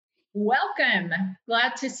Welcome.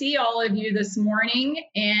 Glad to see all of you this morning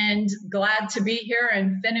and glad to be here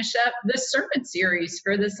and finish up this sermon series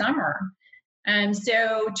for the summer.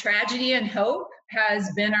 So tragedy and hope has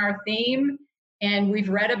been our theme, and we've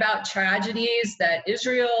read about tragedies that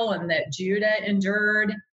Israel and that Judah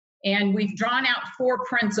endured, and we've drawn out 4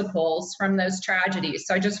 principles from those tragedies.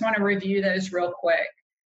 So I just want to review those real quick.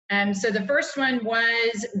 So the first one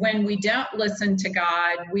was when we don't listen to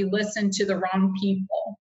God, we listen to the wrong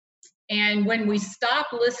people. And when we stop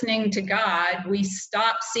listening to God, we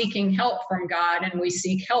stop seeking help from God and we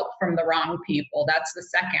seek help from the wrong people. That's the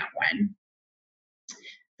second one.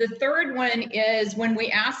 The third one is when we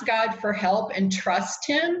ask God for help and trust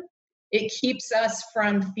Him, it keeps us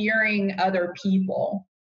from fearing other people.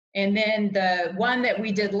 And then the one that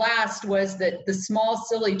we did last was that the small,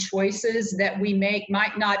 silly choices that we make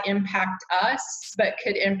might not impact us, but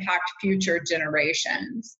could impact future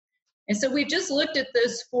generations. And so we've just looked at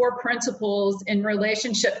those 4 principles in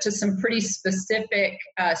relationship to some pretty specific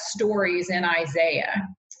stories in Isaiah.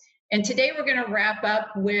 And today we're going to wrap up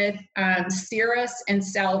with Cyrus and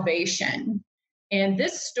salvation. And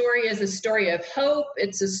this story is a story of hope.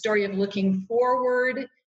 It's a story of looking forward.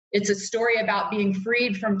 It's a story about being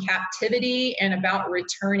freed from captivity and about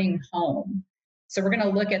returning home. So we're going to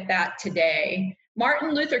look at that today.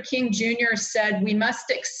 Martin Luther King Jr. said, "We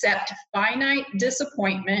must accept finite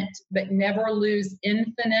disappointment, but never lose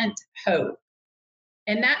infinite hope."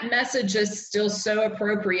 And that message is still so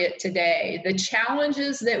appropriate today. The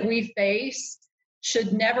challenges that we face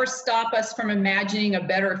should never stop us from imagining a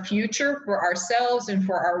better future for ourselves and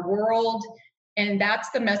for our world. And that's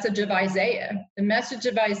the message of Isaiah. The message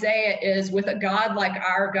of Isaiah is, with a God like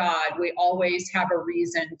our God, we always have a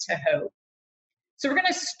reason to hope. So we're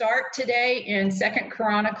going to start today in 2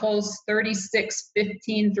 Chronicles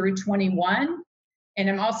 36:15 through 21. And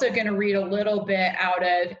I'm also going to read a little bit out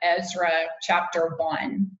of Ezra chapter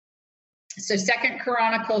 1. So 2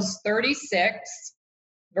 Chronicles 36,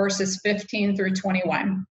 verses 15 through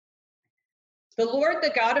 21. "The Lord,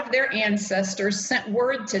 the God of their ancestors, sent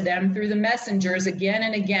word to them through the messengers again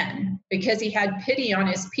and again, because He had pity on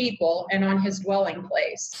His people and on His dwelling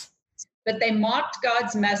place. But they mocked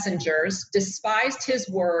God's messengers, despised His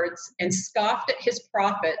words, and scoffed at His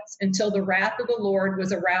prophets until the wrath of the Lord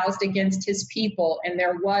was aroused against His people, and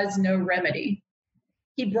there was no remedy.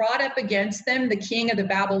 He brought up against them the king of the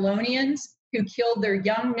Babylonians, who killed their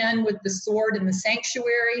young men with the sword in the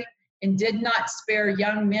sanctuary, and did not spare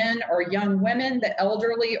young men or young women, the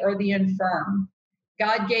elderly or the infirm.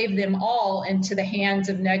 God gave them all into the hands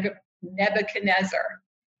of Nebuchadnezzar.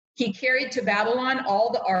 He carried to Babylon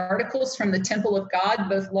all the articles from the temple of God,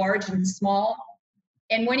 both large and small."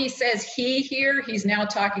 And when he says he here, he's now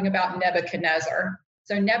talking about Nebuchadnezzar.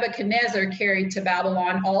 So Nebuchadnezzar carried to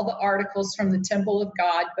Babylon all the articles from the temple of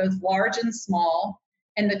God, both large and small,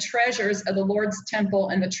 and the treasures of the Lord's temple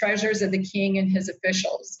and the treasures of the king and his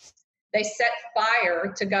officials. They set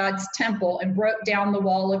fire to God's temple and broke down the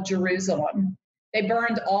wall of Jerusalem. They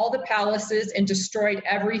burned all the palaces and destroyed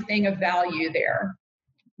everything of value there.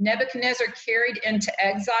 Nebuchadnezzar carried into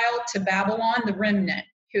exile to Babylon the remnant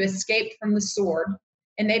who escaped from the sword,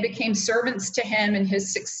 and they became servants to him and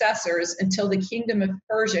his successors until the kingdom of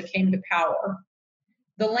Persia came to power.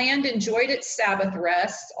 The land enjoyed its Sabbath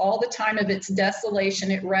rest. All the time of its desolation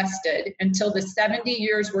it rested until the 70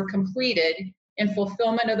 years were completed in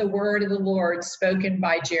fulfillment of the word of the Lord spoken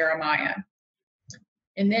by Jeremiah.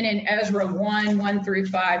 And then in Ezra 1 through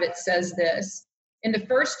 5, it says this: "In the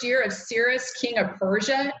first year of Cyrus, king of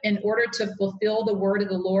Persia, in order to fulfill the word of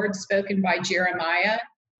the Lord spoken by Jeremiah,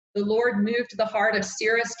 the Lord moved the heart of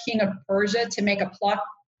Cyrus, king of Persia, to make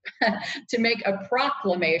a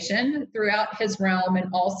proclamation throughout his realm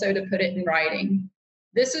and also to put it in writing.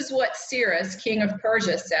 This is what Cyrus, king of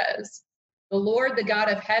Persia, says: The Lord, the God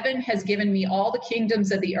of heaven, has given me all the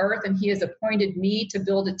kingdoms of the earth, and He has appointed me to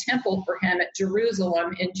build a temple for Him at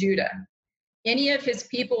Jerusalem in Judah. Any of His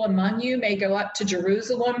people among you may go up to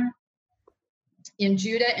Jerusalem in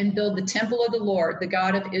Judah and build the temple of the Lord, the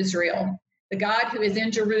God of Israel, the God who is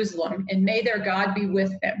in Jerusalem, and may their God be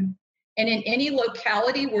with them. And in any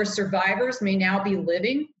locality where survivors may now be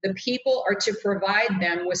living, the people are to provide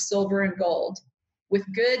them with silver and gold,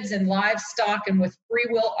 with goods and livestock, and with free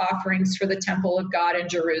will offerings for the temple of God in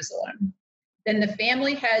Jerusalem. Then the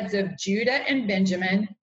family heads of Judah and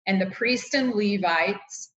Benjamin, and the priests and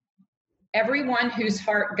Levites, everyone whose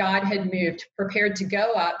heart God had moved, prepared to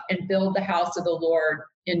go up and build the house of the Lord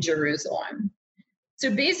in Jerusalem." So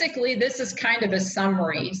basically, this is kind of a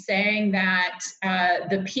summary saying that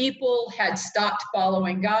the people had stopped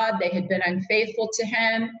following God. They had been unfaithful to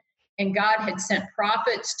Him. And God had sent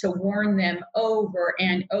prophets to warn them over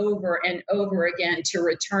and over and over again to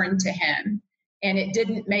return to him. And it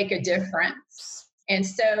didn't make a difference. And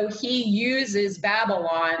so he uses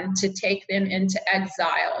Babylon to take them into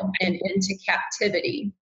exile and into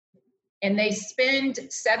captivity. And they spend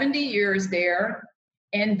 70 years there.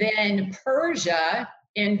 And then Persia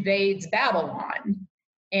invades Babylon.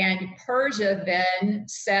 And Persia then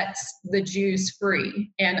sets the Jews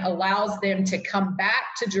free and allows them to come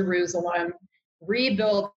back to Jerusalem,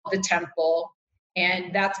 rebuild the temple.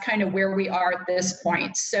 And that's kind of where we are at this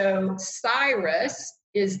point. So Cyrus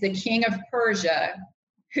is the king of Persia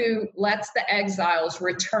who lets the exiles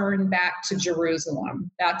return back to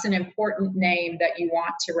Jerusalem. That's an important name that you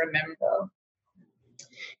want to remember.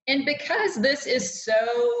 And because this is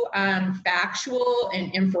so factual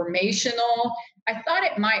and informational, I thought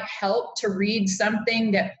it might help to read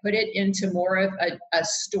something that put it into more of a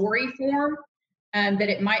story form, that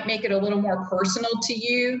it might make it a little more personal to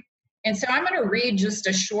you. And so I'm going to read just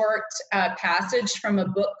a short passage from a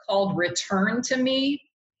book called Return to Me.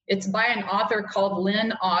 It's by an author called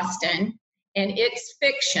Lynn Austin, and it's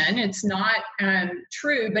fiction. It's not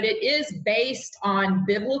true, but it is based on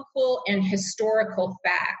biblical and historical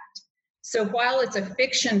fact. So while it's a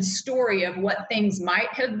fiction story of what things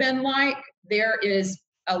might have been like, there is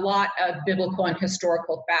a lot of biblical and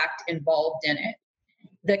historical fact involved in it.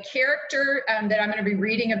 The character that I'm going to be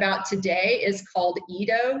reading about today is called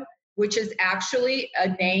Iddo, which is actually a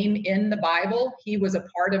name in the Bible. He was a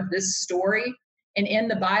part of this story. And in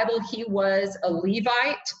the Bible, he was a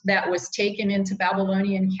Levite that was taken into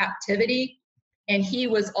Babylonian captivity. And he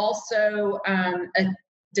was also a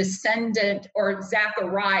descendant, or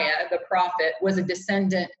Zechariah, the prophet, was a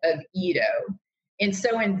descendant of Iddo. And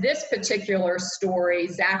so in this particular story,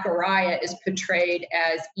 Zechariah is portrayed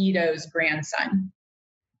as Iddo's grandson.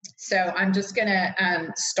 So I'm just going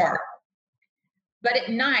to start. But at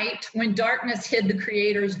night, when darkness hid the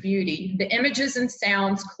Creator's beauty, the images and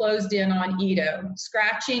sounds closed in on Iddo,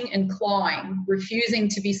 scratching and clawing, refusing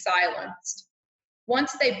to be silenced.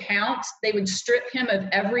 Once they pounced, they would strip him of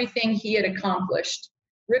everything he had accomplished,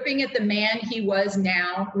 ripping at the man he was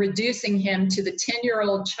now, reducing him to the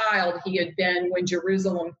 10-year-old child he had been when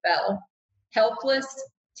Jerusalem fell, helpless,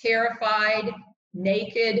 terrified,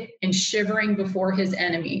 naked, and shivering before his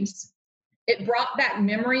enemies. It brought back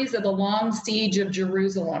memories of the long siege of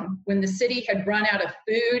Jerusalem, when the city had run out of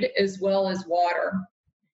food as well as water.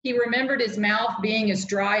 He remembered his mouth being as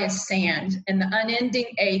dry as sand and the unending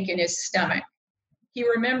ache in his stomach. He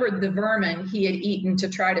remembered the vermin he had eaten to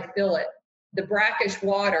try to fill it, the brackish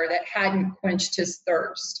water that hadn't quenched his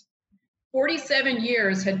thirst. 47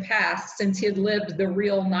 years had passed since he had lived the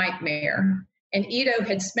real nightmare, and Iddo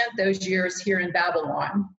had spent those years here in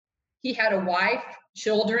Babylon. He had a wife,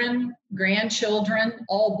 children, grandchildren,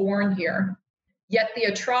 all born here. Yet the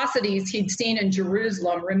atrocities he'd seen in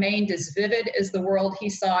Jerusalem remained as vivid as the world he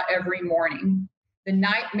saw every morning. The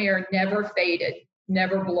nightmare never faded,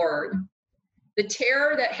 never blurred. The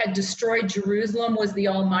terror that had destroyed Jerusalem was the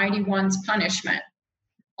Almighty One's punishment.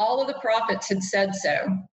 All of the prophets had said so.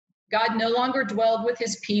 God no longer dwelled with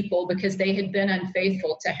his people because they had been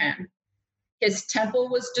unfaithful to him. His temple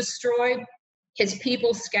was destroyed, his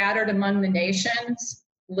people scattered among the nations,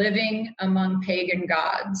 living among pagan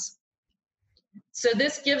gods. So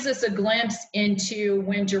this gives us a glimpse into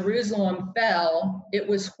when Jerusalem fell. It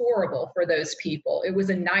was horrible for those people. It was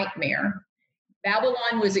a nightmare.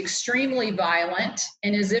 Babylon was extremely violent,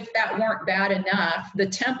 and as if that weren't bad enough, the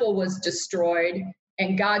temple was destroyed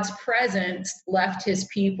and God's presence left his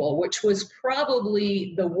people, which was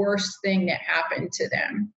probably the worst thing that happened to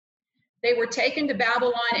them. They were taken to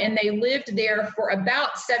Babylon and they lived there for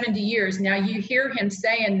about 70 years. Now you hear him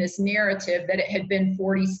say in this narrative that it had been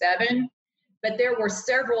 47, but there were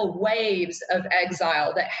several waves of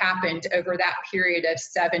exile that happened over that period of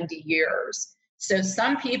 70 years. So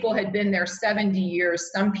some people had been there 70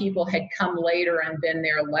 years, some people had come later and been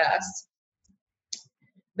there less.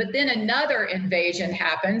 But then another invasion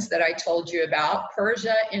happens that I told you about.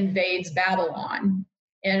 Persia invades Babylon.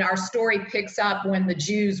 And our story picks up when the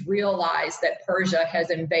Jews realize that Persia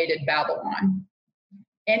has invaded Babylon.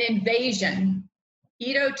 An invasion.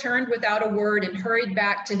 Iddo turned without a word and hurried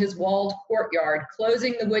back to his walled courtyard,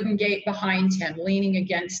 closing the wooden gate behind him, leaning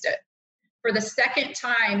against it. For the second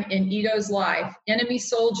time in Iddo's life, enemy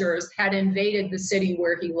soldiers had invaded the city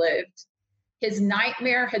where he lived. His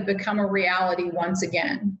nightmare had become a reality once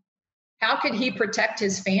again. How could he protect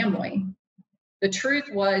his family? The truth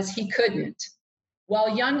was he couldn't.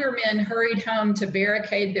 While younger men hurried home to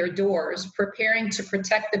barricade their doors, preparing to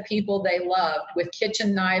protect the people they loved with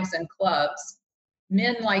kitchen knives and clubs,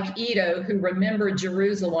 Men like Iddo, who remembered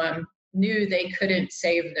Jerusalem, knew they couldn't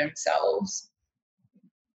save themselves.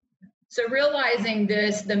 So realizing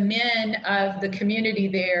this, the men of the community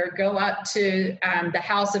there go up to the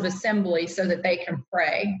house of assembly so that they can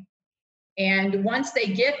pray. And once they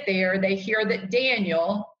get there, they hear that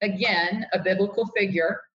Daniel, again, a biblical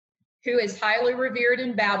figure, who is highly revered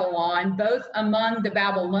in Babylon, both among the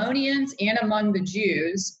Babylonians and among the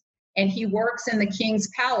Jews, and he works in the king's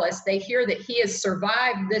palace, they hear that he has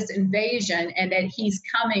survived this invasion and that he's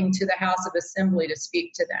coming to the house of assembly to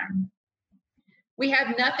speak to them. We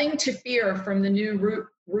have nothing to fear from the new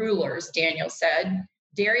rulers, Daniel said.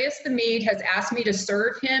 Darius the Mede has asked me to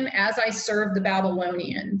serve him as I served the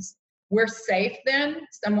Babylonians. We're safe then?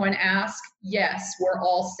 Someone asked. Yes, we're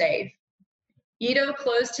all safe. Iddo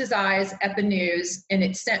closed his eyes at the news, and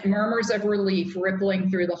it sent murmurs of relief rippling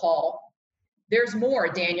through the hall. There's more,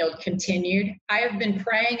 Daniel continued. I have been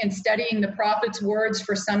praying and studying the prophet's words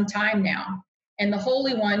for some time now, and the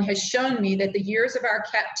Holy One has shown me that the years of our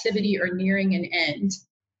captivity are nearing an end.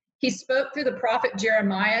 He spoke through the prophet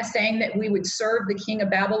Jeremiah, saying that we would serve the king of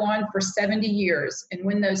Babylon for 70 years, and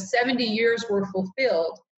when those 70 years were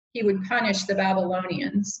fulfilled, he would punish the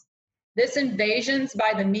Babylonians. This invasion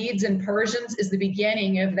by the Medes and Persians is the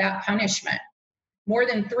beginning of that punishment. More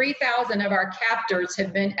than 3,000 of our captors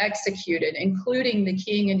have been executed, including the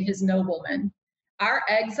king and his noblemen. Our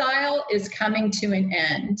exile is coming to an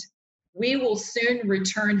end. We will soon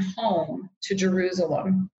return home to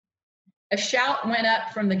Jerusalem. A shout went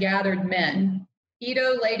up from the gathered men.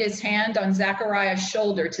 Iddo laid his hand on Zechariah's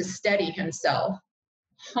shoulder to steady himself.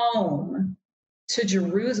 Home to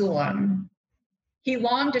Jerusalem. He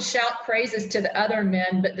longed to shout praises to the other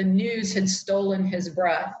men, but the news had stolen his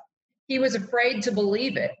breath. He was afraid to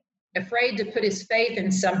believe it, afraid to put his faith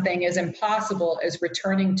in something as impossible as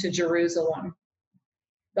returning to Jerusalem.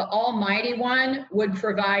 The Almighty One would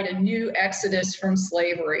provide a new exodus from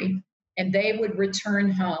slavery, and they would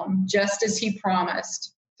return home, just as he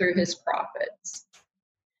promised through his prophets.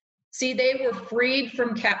 See, they were freed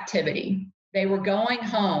from captivity. They were going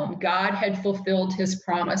home. God had fulfilled his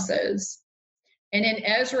promises. And in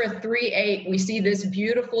Ezra 3:8, we see this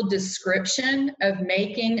beautiful description of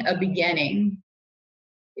making a beginning.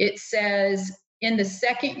 It says, in the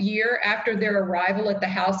second year after their arrival at the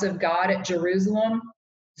house of God at Jerusalem,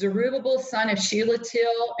 Zerubbabel, son of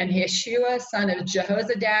Shealtiel, and Yeshua, son of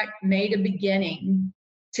Jehozadak, made a beginning,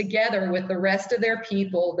 together with the rest of their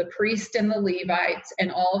people, the priests and the Levites,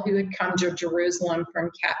 and all who had come to Jerusalem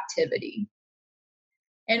from captivity.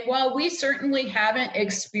 And while we certainly haven't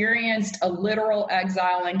experienced a literal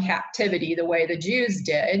exile and captivity the way the Jews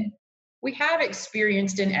did, we have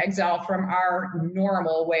experienced an exile from our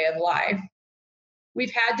normal way of life.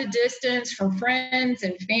 We've had to distance from friends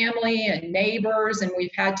and family and neighbors, and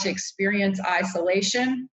we've had to experience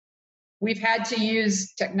isolation. We've had to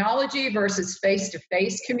use technology versus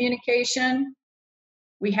face-to-face communication.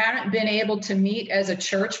 We haven't been able to meet as a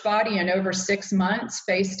church body in over 6 months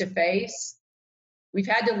face-to-face. We've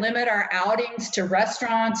had to limit our outings to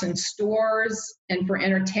restaurants and stores and for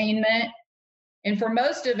entertainment. And for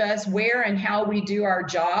most of us, where and how we do our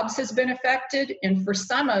jobs has been affected. And for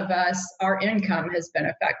some of us, our income has been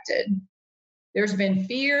affected. There's been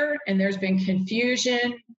fear and there's been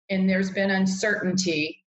confusion and there's been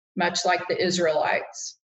uncertainty, much like the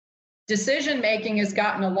Israelites. Decision-making has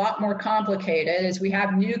gotten a lot more complicated as we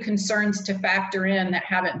have new concerns to factor in that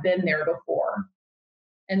haven't been there before.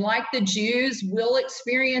 And like the Jews, we'll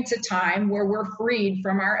experience a time where we're freed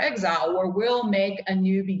from our exile, where we'll make a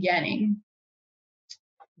new beginning.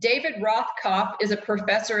 David Rothkopf is a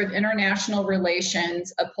professor of international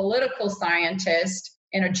relations, a political scientist,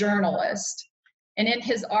 and a journalist. And in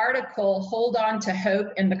his article, Hold On to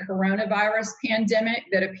Hope in the Coronavirus Pandemic,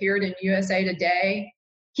 that appeared in USA Today,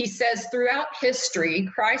 he says throughout history,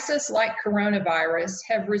 crises like coronavirus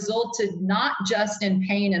have resulted not just in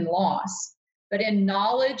pain and loss, but in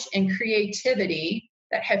knowledge and creativity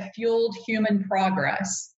that have fueled human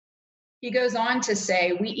progress. He goes on to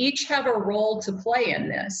say, we each have a role to play in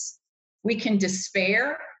this. We can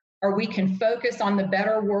despair, or we can focus on the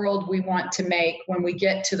better world we want to make when we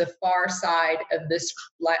get to the far side of this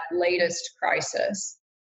latest crisis.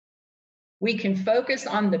 We can focus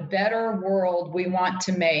on the better world we want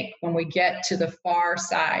to make when we get to the far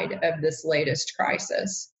side of this latest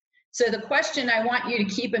crisis. So the question I want you to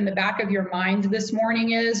keep in the back of your mind this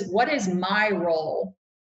morning is, what is my role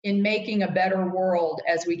in making a better world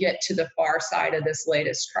as we get to the far side of this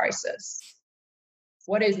latest crisis?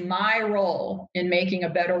 What is my role in making a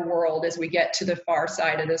better world as we get to the far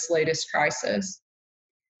side of this latest crisis?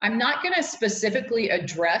 I'm not going to specifically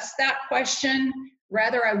address that question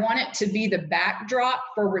Rather, I want it to be the backdrop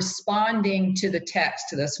for responding to the text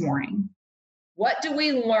this morning. What do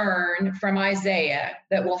we learn from Isaiah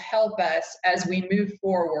that will help us as we move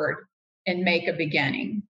forward and make a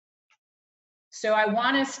beginning? So I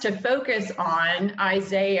want us to focus on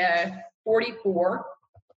Isaiah 44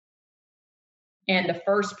 and the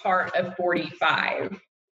first part of 45.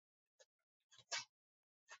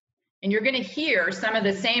 And you're going to hear some of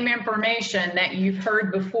the same information that you've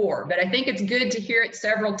heard before, but I think it's good to hear it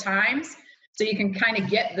several times so you can kind of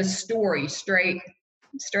get the story straight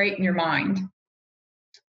in your mind.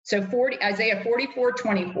 So Isaiah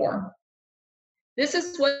 44:24. This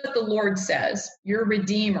is what the Lord says, your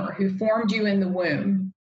Redeemer who formed you in the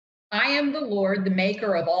womb. I am the Lord, the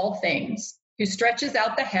maker of all things, who stretches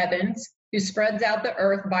out the heavens, who spreads out the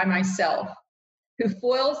earth by myself, who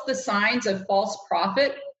foils the signs of false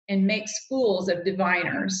prophet and makes fools of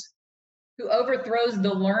diviners, who overthrows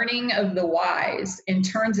the learning of the wise and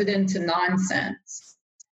turns it into nonsense,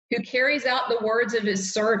 who carries out the words of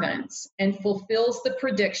his servants and fulfills the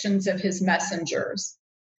predictions of his messengers,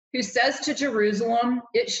 who says to Jerusalem,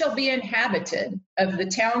 it shall be inhabited, of the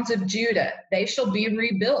towns of Judah, they shall be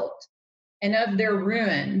rebuilt, and of their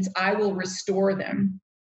ruins I will restore them,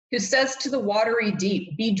 who says to the watery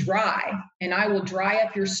deep, be dry, and I will dry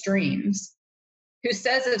up your streams, who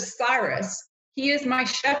says of Cyrus, he is my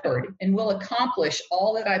shepherd and will accomplish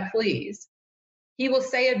all that I please. He will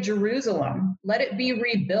say of Jerusalem, let it be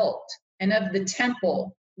rebuilt, and of the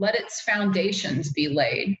temple, let its foundations be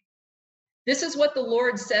laid. This is what the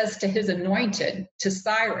Lord says to his anointed, to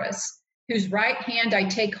Cyrus, whose right hand I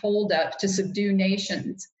take hold of to subdue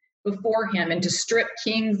nations before him and to strip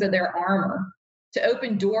kings of their armor, to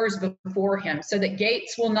open doors before him so that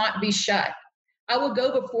gates will not be shut. I will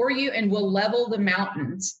go before you and will level the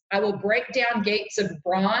mountains. I will break down gates of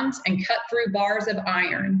bronze and cut through bars of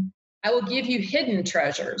iron. I will give you hidden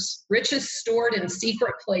treasures, riches stored in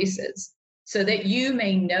secret places, so that you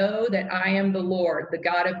may know that I am the Lord, the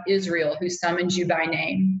God of Israel, who summons you by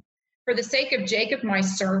name. For the sake of Jacob, my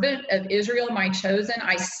servant, of Israel, my chosen,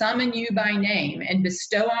 I summon you by name and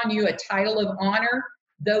bestow on you a title of honor,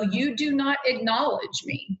 though you do not acknowledge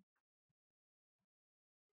me.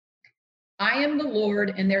 I am the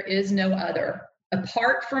Lord, and there is no other.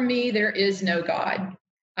 Apart from me, there is no God.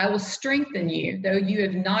 I will strengthen you, though you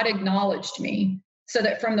have not acknowledged me, so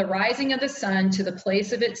that from the rising of the sun to the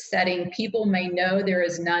place of its setting, people may know there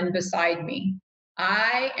is none beside me.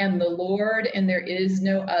 I am the Lord, and there is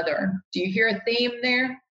no other. Do you hear a theme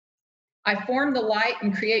there? I form the light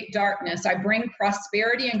and create darkness. I bring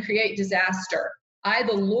prosperity and create disaster. I,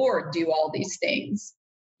 the Lord, do all these things.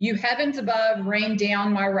 You heavens above, rain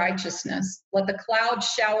down my righteousness. Let the clouds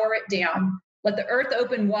shower it down. Let the earth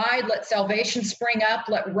open wide. Let salvation spring up.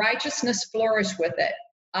 Let righteousness flourish with it.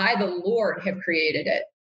 I, the Lord, have created it.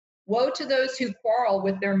 Woe to those who quarrel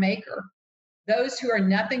with their maker, those who are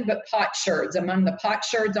nothing but potsherds among the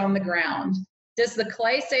potsherds on the ground. Does the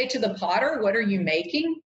clay say to the potter, what are you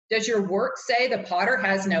making? Does your work say the potter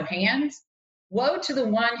has no hands? Woe to the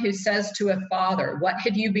one who says to a father, what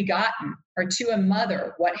have you begotten? Or to a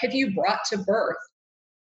mother, what have you brought to birth?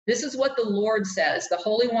 This is what the Lord says, the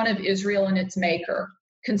Holy One of Israel and its Maker.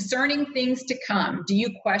 Concerning things to come, do you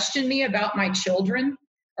question me about my children,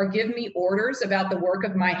 or give me orders about the work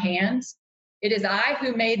of my hands? It is I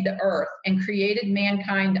who made the earth and created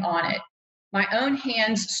mankind on it. My own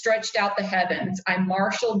hands stretched out the heavens. I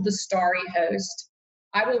marshaled the starry host.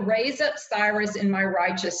 I will raise up Cyrus in my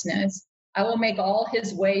righteousness. I will make all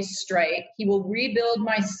his ways straight. He will rebuild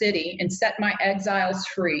my city and set my exiles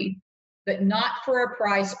free, but not for a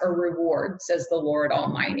price or reward, says the Lord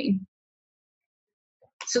Almighty.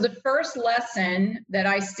 So the first lesson that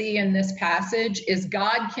I see in this passage is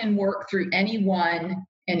God can work through anyone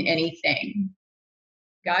and anything.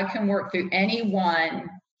 God can work through anyone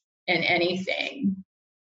and anything.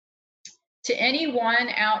 To anyone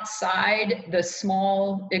outside the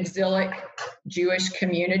small exilic Jewish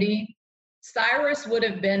community, Cyrus would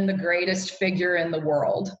have been the greatest figure in the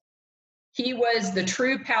world. He was the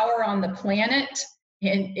true power on the planet,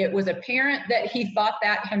 and it was apparent that he thought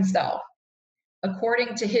that himself.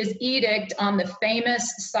 According to his edict on the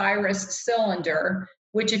famous Cyrus cylinder,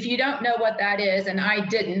 which if you don't know what that is, and I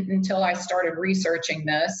didn't until I started researching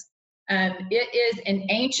this, it is an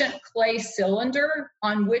ancient clay cylinder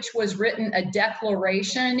on which was written a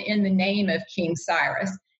declaration in the name of King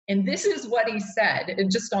Cyrus. And this is what he said. It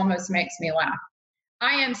just almost makes me laugh.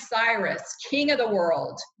 I am Cyrus, king of the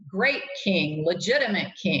world, great king,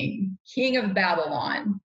 legitimate king, king of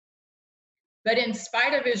Babylon. But in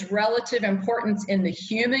spite of his relative importance in the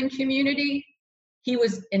human community, He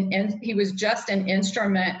was just an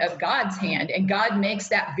instrument of God's hand. And God makes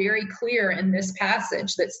that very clear in this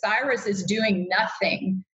passage, that Cyrus is doing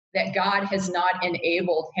nothing that God has not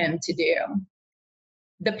enabled him to do.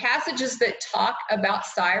 The passages that talk about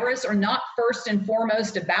Cyrus are not first and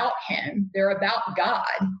foremost about him. They're about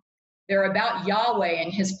God. They're about Yahweh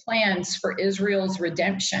and his plans for Israel's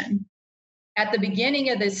redemption. At the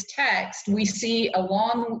beginning of this text, we see a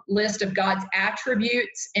long list of God's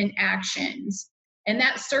attributes and actions. And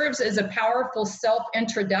that serves as a powerful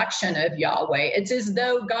self-introduction of Yahweh. It's as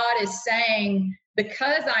though God is saying,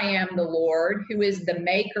 because I am the Lord, who is the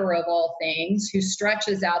maker of all things, who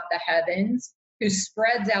stretches out the heavens, who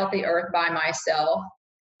spreads out the earth by myself,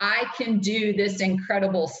 I can do this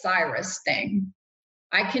incredible Cyrus thing.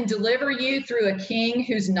 I can deliver you through a king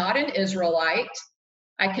who's not an Israelite.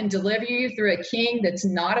 I can deliver you through a king that's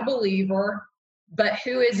not a believer, but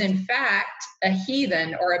who is in fact a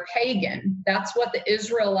heathen or a pagan. That's what the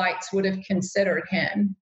Israelites would have considered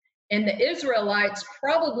him. And the Israelites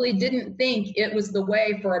probably didn't think it was the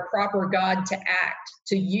way for a proper God to act,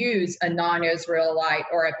 to use a non-Israelite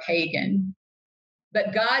or a pagan.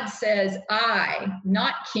 But God says, I,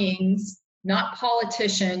 not kings, not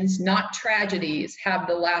politicians, not tragedies, have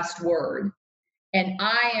the last word. And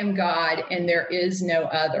I am God, and there is no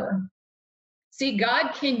other. See,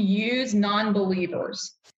 God can use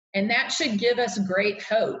non-believers, and that should give us great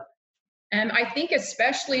hope. And I think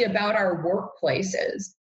especially about our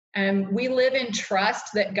workplaces. We live in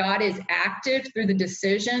trust that God is active through the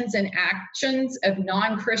decisions and actions of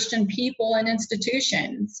non-Christian people and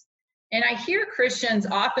institutions. And I hear Christians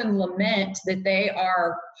often lament that they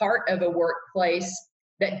are part of a workplace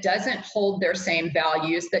that doesn't hold their same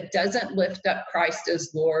values, that doesn't lift up Christ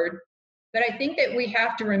as Lord. But I think that we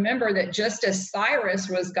have to remember that just as Cyrus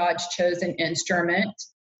was God's chosen instrument,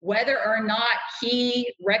 whether or not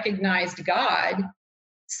he recognized God,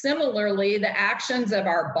 similarly, the actions of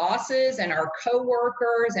our bosses and our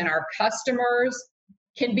coworkers and our customers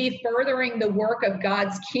can be furthering the work of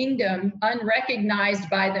God's kingdom unrecognized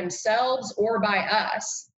by themselves or by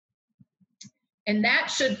us. And that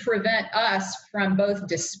should prevent us from both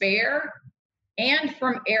despair and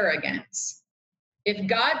from arrogance. If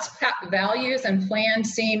God's values and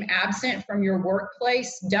plans seem absent from your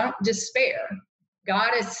workplace, don't despair.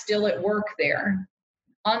 God is still at work there.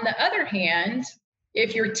 On the other hand,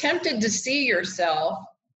 if you're tempted to see yourself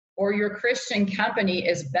or your Christian company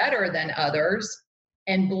as better than others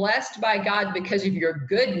and blessed by God because of your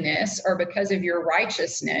goodness or because of your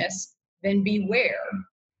righteousness, then beware.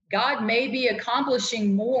 God may be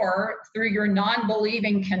accomplishing more through your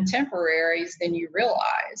non-believing contemporaries than you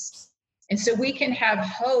realize. And so we can have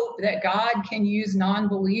hope that God can use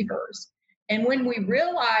non-believers. And when we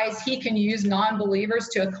realize he can use non-believers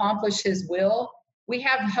to accomplish his will, we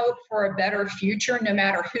have hope for a better future no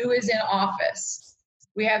matter who is in office.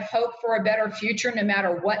 We have hope for a better future no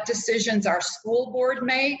matter what decisions our school board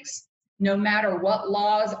makes, no matter what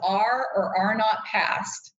laws are or are not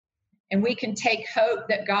passed. And we can take hope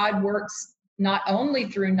that God works not only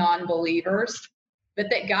through non-believers, but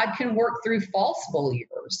that God can work through false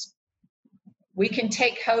believers. We can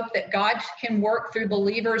take hope that God can work through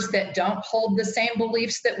believers that don't hold the same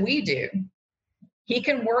beliefs that we do. He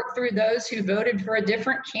can work through those who voted for a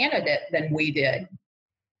different candidate than we did.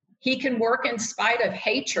 He can work in spite of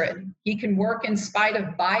hatred. He can work in spite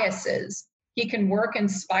of biases. He can work in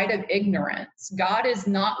spite of ignorance. God is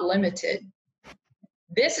not limited.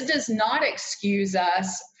 This does not excuse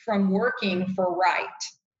us from working for right.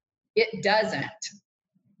 It doesn't.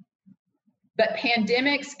 But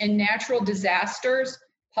pandemics and natural disasters,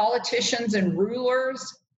 politicians and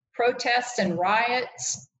rulers, protests and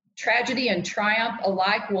riots, tragedy and triumph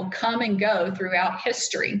alike will come and go throughout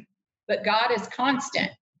history. But God is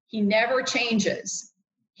constant. He never changes.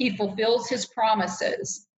 He fulfills his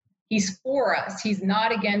promises. He's for us. He's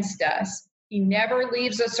not against us. He never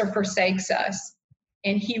leaves us or forsakes us.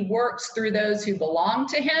 And he works through those who belong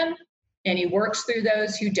to him, and he works through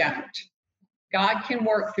those who don't. God can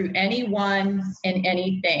work through anyone and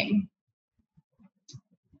anything.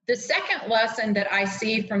 The second lesson that I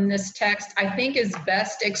see from this text, I think, is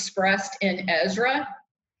best expressed in Ezra,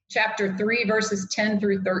 chapter 3, verses 10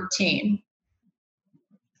 through 13.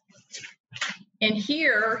 And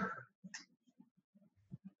here,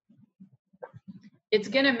 it's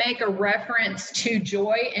going to make a reference to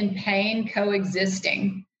joy and pain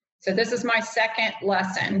coexisting. So this is my second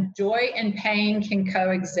lesson. Joy and pain can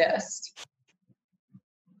coexist.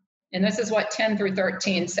 And this is what 10 through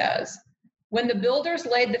 13 says. When the builders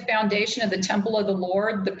laid the foundation of the temple of the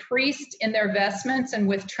Lord, the priests in their vestments and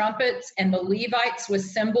with trumpets, and the Levites with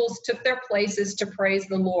cymbals took their places to praise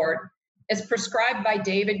the Lord, as prescribed by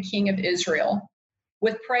David, king of Israel.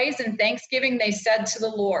 With praise and thanksgiving, they said to the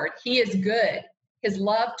Lord, He is good. His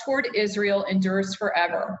love toward Israel endures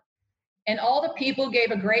forever. And all the people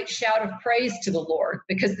gave a great shout of praise to the Lord,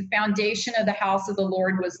 because the foundation of the house of the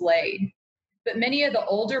Lord was laid. But many of the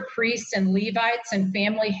older priests and Levites and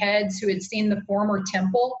family heads who had seen the former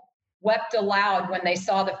temple wept aloud when they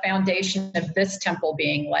saw the foundation of this temple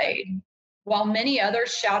being laid. While many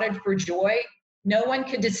others shouted for joy, no one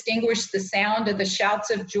could distinguish the sound of the shouts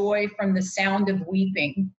of joy from the sound of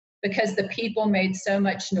weeping, because the people made so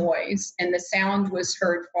much noise and the sound was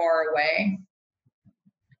heard far away.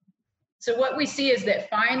 So what we see is that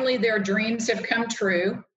finally their dreams have come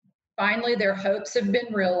true. Finally, their hopes have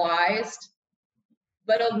been realized.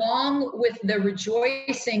 But along with the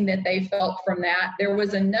rejoicing that they felt from that, there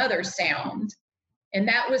was another sound. And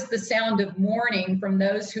that was the sound of mourning from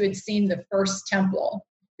those who had seen the first temple.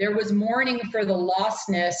 There was mourning for the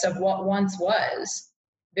lostness of what once was.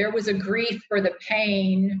 There was a grief for the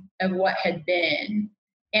pain of what had been.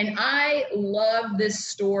 And I love this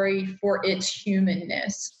story for its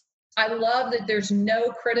humanness. I love that there's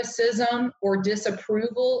no criticism or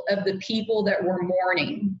disapproval of the people that were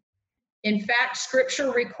mourning. In fact,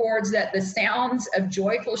 scripture records that the sounds of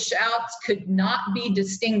joyful shouts could not be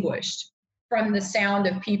distinguished from the sound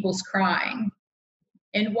of people's crying.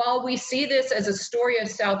 And while we see this as a story of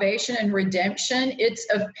salvation and redemption, it's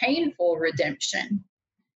of painful redemption.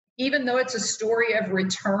 Even though it's a story of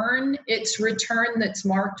return, it's return that's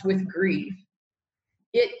marked with grief.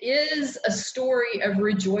 It is a story of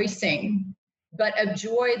rejoicing, but of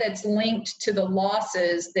joy that's linked to the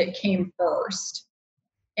losses that came first.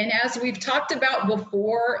 And as we've talked about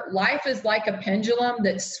before, life is like a pendulum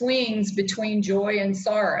that swings between joy and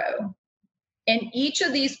sorrow. And each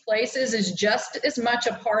of these places is just as much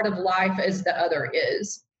a part of life as the other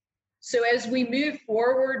is. So as we move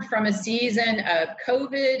forward from a season of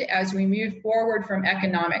COVID, as we move forward from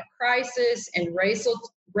economic crisis and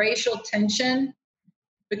racial tension,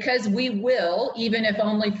 because we will, even if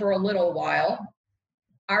only for a little while,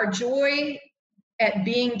 our joy at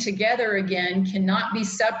being together again cannot be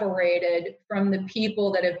separated from the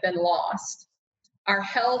people that have been lost. Our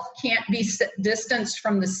health can't be distanced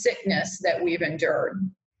from the sickness that we've endured.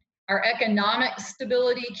 Our economic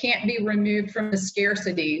stability can't be removed from the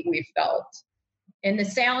scarcity we've felt. And the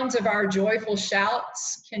sounds of our joyful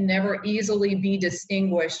shouts can never easily be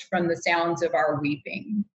distinguished from the sounds of our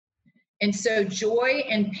weeping. And so joy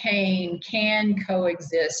and pain can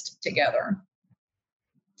coexist together.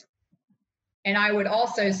 And I would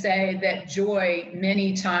also say that joy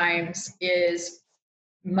many times is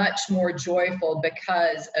much more joyful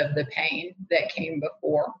because of the pain that came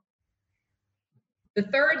before. The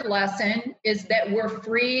third lesson is that we're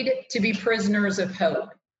freed to be prisoners of hope.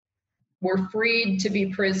 We're freed to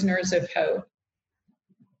be prisoners of hope.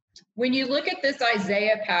 When you look at this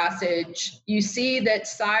Isaiah passage, you see that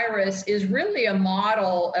Cyrus is really a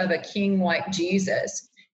model of a king like Jesus.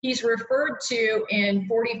 He's referred to in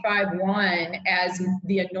 45:1 as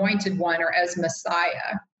the anointed one, or as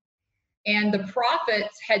Messiah. And the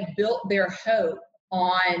prophets had built their hope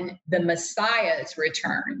on the Messiah's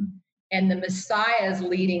return and the Messiah's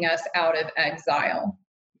leading us out of exile.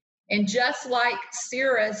 And just like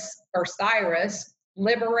Cyrus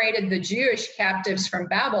liberated the Jewish captives from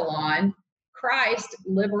Babylon, Christ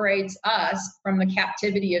liberates us from the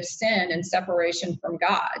captivity of sin and separation from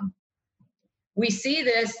God. We see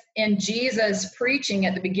this in Jesus preaching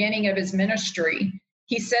at the beginning of his ministry.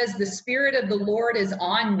 He says, "The Spirit of the Lord is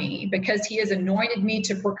on me, because he has anointed me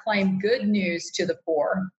to proclaim good news to the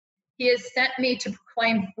poor. He has sent me to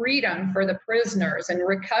proclaim freedom for the prisoners and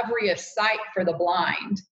recovery of sight for the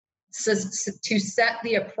blind, to set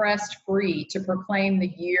the oppressed free, to proclaim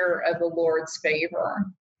the year of the Lord's favor."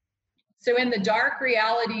 So in the dark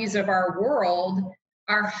realities of our world,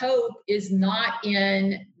 our hope is not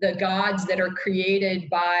in the gods that are created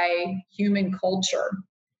by human culture,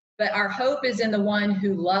 but our hope is in the one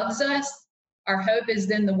who loves us. Our hope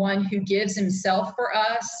is in the one who gives himself for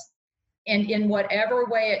us. And in whatever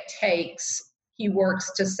way it takes, he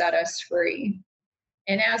works to set us free.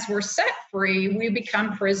 And as we're set free, we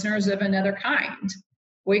become prisoners of another kind.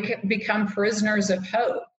 We become prisoners of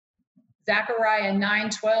hope. Zechariah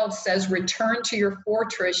 9:12 says, "Return to your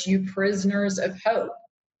fortress, you prisoners of hope."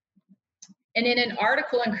 And in an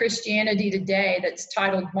article in Christianity Today that's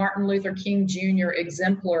titled "Martin Luther King Jr.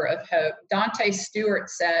 Exemplar of Hope," Dante Stewart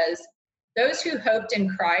says, "Those who hoped in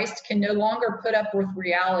Christ can no longer put up with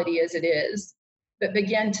reality as it is, but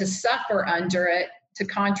begin to suffer under it, to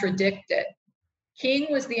contradict it.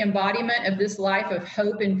 King was the embodiment of this life of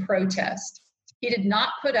hope and protest. He did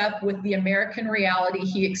not put up with the American reality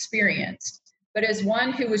he experienced, but as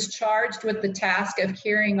one who was charged with the task of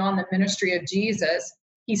carrying on the ministry of Jesus,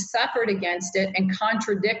 he suffered against it and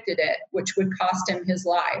contradicted it, which would cost him his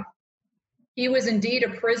life. He was indeed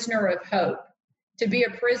a prisoner of hope. To be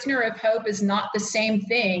a prisoner of hope is not the same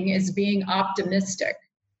thing as being optimistic.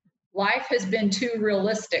 Life has been too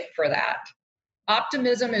realistic for that.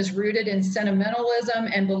 Optimism is rooted in sentimentalism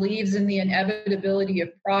and believes in the inevitability of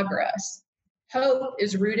progress. Hope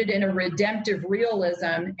is rooted in a redemptive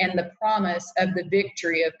realism and the promise of the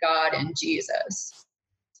victory of God in Jesus.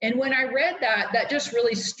 And when I read that, that just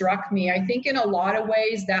really struck me. I think in a lot of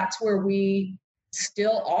ways, that's where we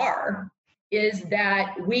still are, is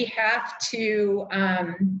that we have to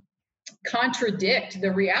contradict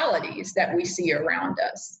the realities that we see around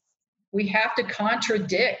us. We have to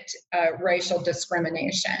contradict racial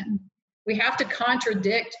discrimination. We have to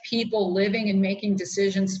contradict people living and making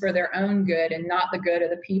decisions for their own good and not the good of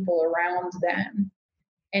the people around them.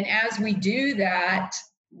 And as we do that,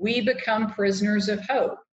 we become prisoners of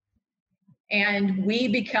hope. And we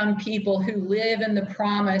become people who live in the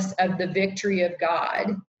promise of the victory of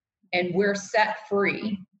God, and we're set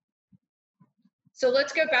free. So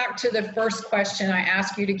let's go back to the first question I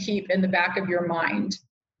ask you to keep in the back of your mind.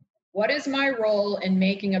 What is my role in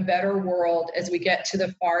making a better world as we get to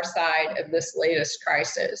the far side of this latest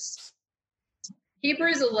crisis?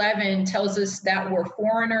 Hebrews 11 tells us that we're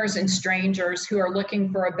foreigners and strangers who are looking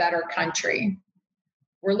for a better country.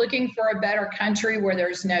 We're looking for a better country where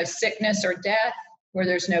there's no sickness or death, where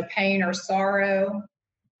there's no pain or sorrow,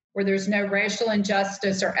 where there's no racial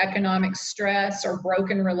injustice or economic stress or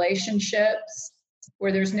broken relationships,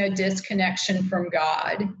 where there's no disconnection from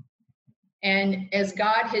God. And as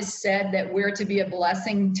God has said that we're to be a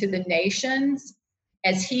blessing to the nations,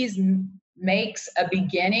 as He makes a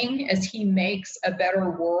beginning, as He makes a better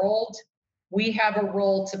world, we have a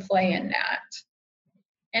role to play in that.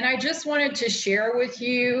 And I just wanted to share with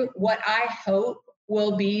you what I hope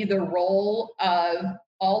will be the role of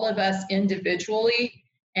all of us individually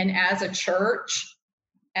and as a church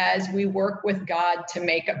as we work with God to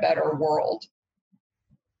make a better world.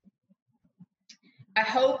 I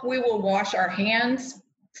hope we will wash our hands,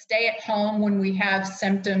 stay at home when we have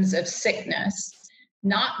symptoms of sickness,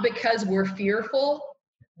 not because we're fearful,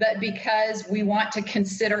 but because we want to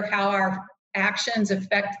consider how our actions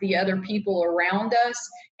affect the other people around us,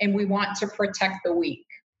 and we want to protect the weak.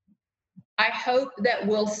 I hope that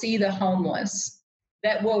we'll see the homeless,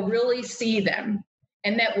 that we'll really see them,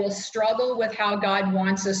 and that we'll struggle with how God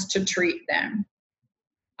wants us to treat them.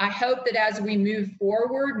 I hope that as we move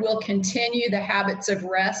forward, we'll continue the habits of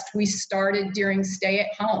rest we started during stay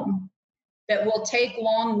at home, that we'll take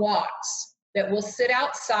long walks, that we'll sit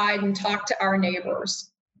outside and talk to our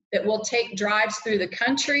neighbors, that we'll take drives through the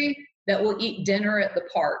country, that we'll eat dinner at the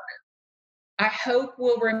park. I hope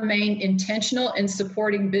we'll remain intentional in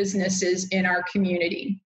supporting businesses in our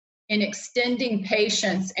community, in extending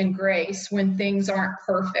patience and grace when things aren't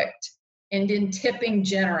perfect, and in tipping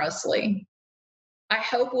generously. I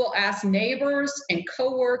hope we'll ask neighbors and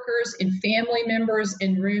coworkers and family members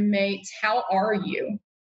and roommates, how are you?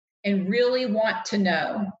 And really want to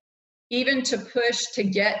know, even to push to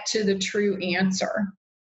get to the true answer.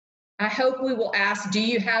 I hope we will ask, do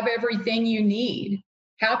you have everything you need?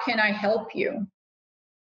 How can I help you?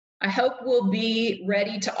 I hope we'll be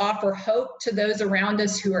ready to offer hope to those around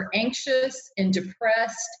us who are anxious and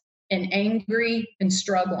depressed and angry and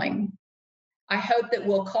struggling. I hope that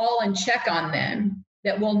we'll call and check on them,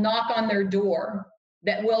 that we'll knock on their door,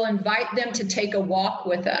 that we'll invite them to take a walk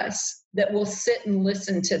with us, that we'll sit and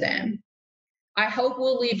listen to them. I hope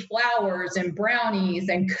we'll leave flowers and brownies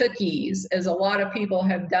and cookies, as a lot of people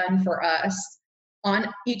have done for us, on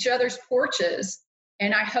each other's porches.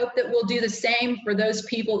 And I hope that we'll do the same for those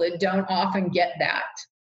people that don't often get that.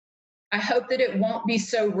 I hope that it won't be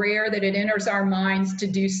so rare that it enters our minds to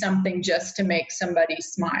do something just to make somebody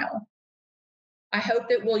smile. I hope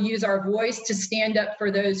that we'll use our voice to stand up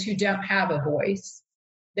for those who don't have a voice,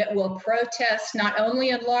 that we'll protest not only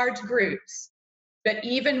in large groups, but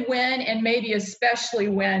even when, and maybe especially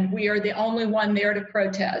when, we are the only one there to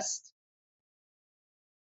protest.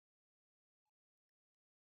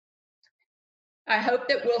 I hope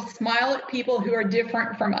that we'll smile at people who are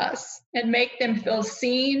different from us and make them feel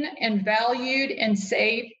seen and valued and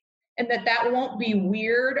safe, and that won't be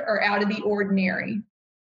weird or out of the ordinary.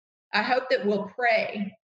 I hope that we'll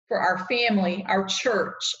pray for our family, our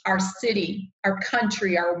church, our city, our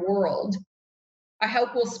country, our world. I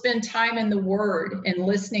hope we'll spend time in the Word and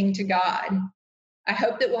listening to God. I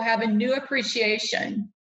hope that we'll have a new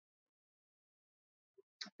appreciation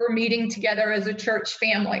for meeting together as a church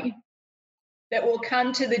family. that will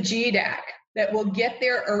come to the GDAC, that will get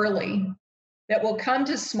there early, that will come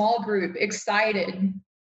to small group excited,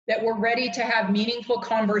 that we're ready to have meaningful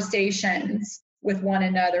conversations with one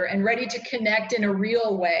another and ready to connect in a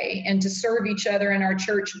real way and to serve each other in our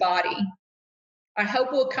church body. I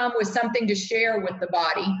hope we'll come with something to share with the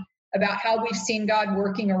body about how we've seen God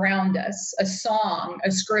working around us, a song,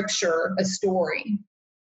 a scripture, a story.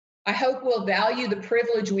 I hope we'll value the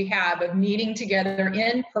privilege we have of meeting together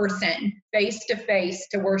in person, face to face,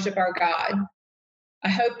 to worship our God. I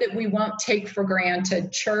hope that we won't take for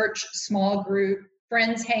granted church, small group,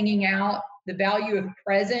 friends hanging out, the value of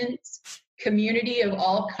presence, community of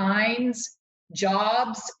all kinds,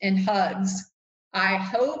 jobs, and hugs. I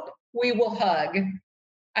hope we will hug.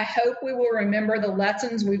 I hope we will remember the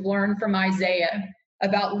lessons we've learned from Isaiah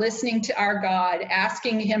about listening to our God,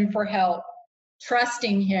 asking him for help,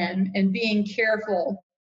 trusting him, and being careful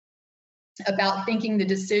about thinking the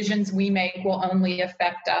decisions we make will only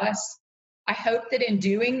affect us. I hope that in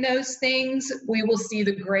doing those things, we will see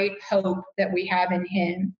the great hope that we have in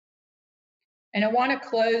him. And I want to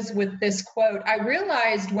close with this quote. I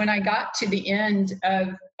realized when I got to the end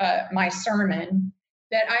of my sermon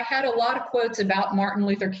that I had a lot of quotes about Martin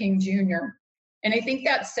Luther King Jr. And I think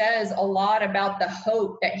that says a lot about the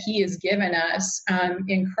hope that he has given us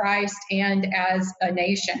in Christ and as a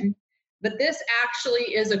nation. But this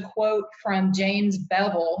actually is a quote from James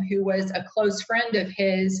Bevel, who was a close friend of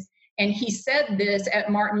his, and he said this at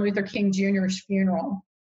Martin Luther King Jr.'s funeral.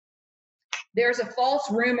 There's a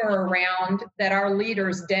false rumor around that our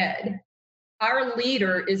leader's dead. Our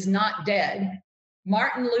leader is not dead.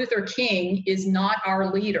 Martin Luther King is not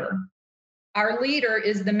our leader. Our leader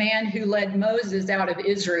is the man who led Moses out of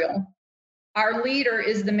Israel. Our leader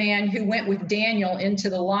is the man who went with Daniel into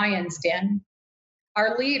the lion's den.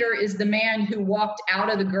 Our leader is the man who walked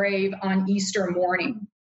out of the grave on Easter morning.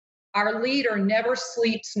 Our leader never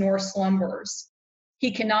sleeps nor slumbers.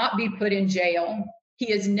 He cannot be put in jail.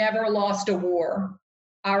 He has never lost a war.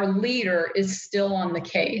 Our leader is still on the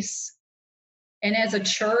case. And as a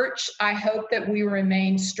church, I hope that we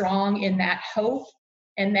remain strong in that hope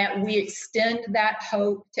and that we extend that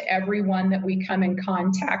hope to everyone that we come in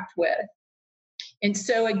contact with. And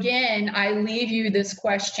so again, I leave you this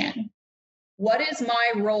question. What is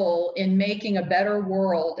my role in making a better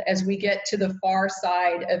world as we get to the far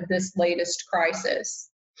side of this latest crisis?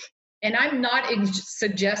 And I'm not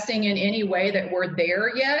suggesting in any way that we're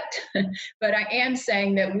there yet, but I am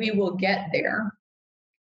saying that we will get there.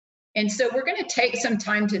 And so we're going to take some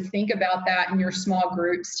time to think about that in your small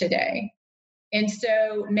groups today. And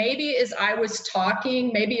so maybe as I was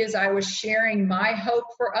talking, maybe as I was sharing my hope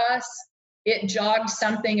for us, it jogged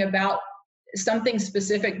something about something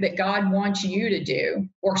specific that God wants you to do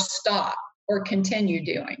or stop or continue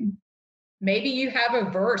doing. Maybe you have a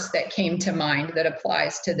verse that came to mind that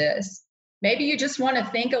applies to this. Maybe you just want to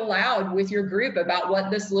think aloud with your group about what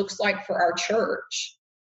this looks like for our church.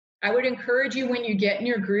 I would encourage you when you get in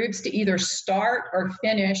your groups to either start or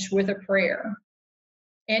finish with a prayer.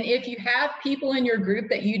 And if you have people in your group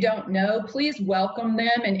that you don't know, please welcome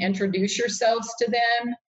them and introduce yourselves to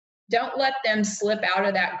them. Don't let them slip out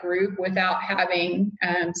of that group without having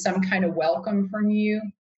some kind of welcome from you.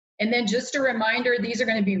 And then just a reminder, these are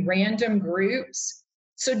going to be random groups.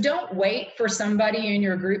 So don't wait for somebody in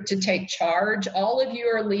your group to take charge. All of you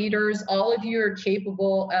are leaders. All of you are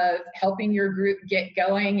capable of helping your group get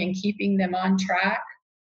going and keeping them on track.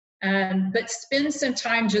 But spend some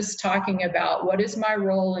time just talking about what is my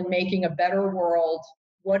role in making a better world?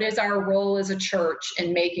 What is our role as a church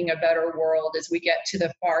in making a better world as we get to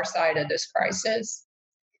the far side of this crisis?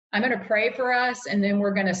 I'm going to pray for us, and then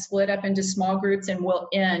we're going to split up into small groups, and we'll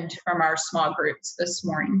end from our small groups this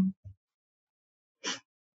morning.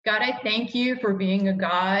 God, I thank you for being a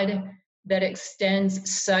God that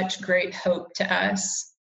extends such great hope to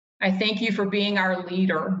us. I thank you for being our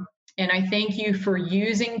leader, and I thank you for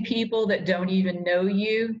using people that don't even know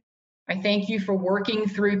you. I thank you for working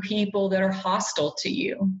through people that are hostile to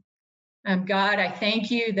you. God, I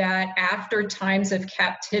thank you that after times of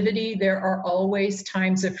captivity, there are always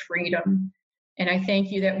times of freedom. And I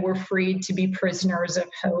thank you that we're freed to be prisoners of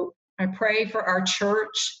hope. I pray for our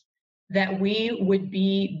church that we would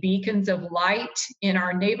be beacons of light in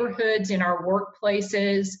our neighborhoods, in our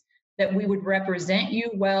workplaces, that we would represent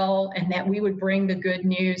you well, and that we would bring the good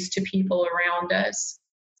news to people around us.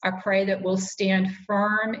 I pray that we'll stand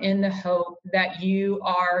firm in the hope that you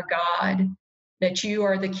are God, that you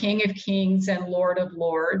are the King of Kings and Lord of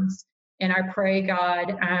Lords. And I pray,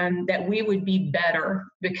 God, that we would be better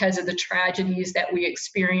because of the tragedies that we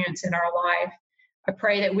experience in our life. I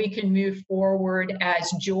pray that we can move forward as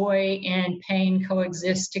joy and pain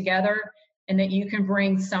coexist together, and that you can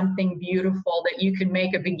bring something beautiful, that you can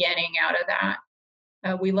make a beginning out of that.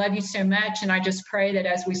 We love you so much, and I just pray that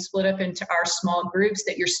as we split up into our small groups,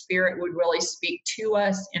 that your Spirit would really speak to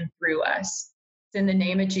us and through us. It's in the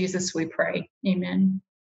name of Jesus we pray. Amen.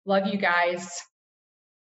 Love you guys.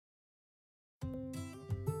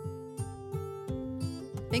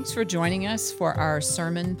 Thanks for joining us for our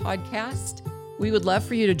sermon podcast. We would love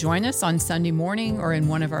for you to join us on Sunday morning or in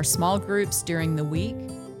one of our small groups during the week,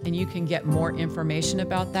 and you can get more information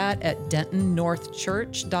about that at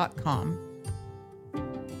dentonnorthchurch.com.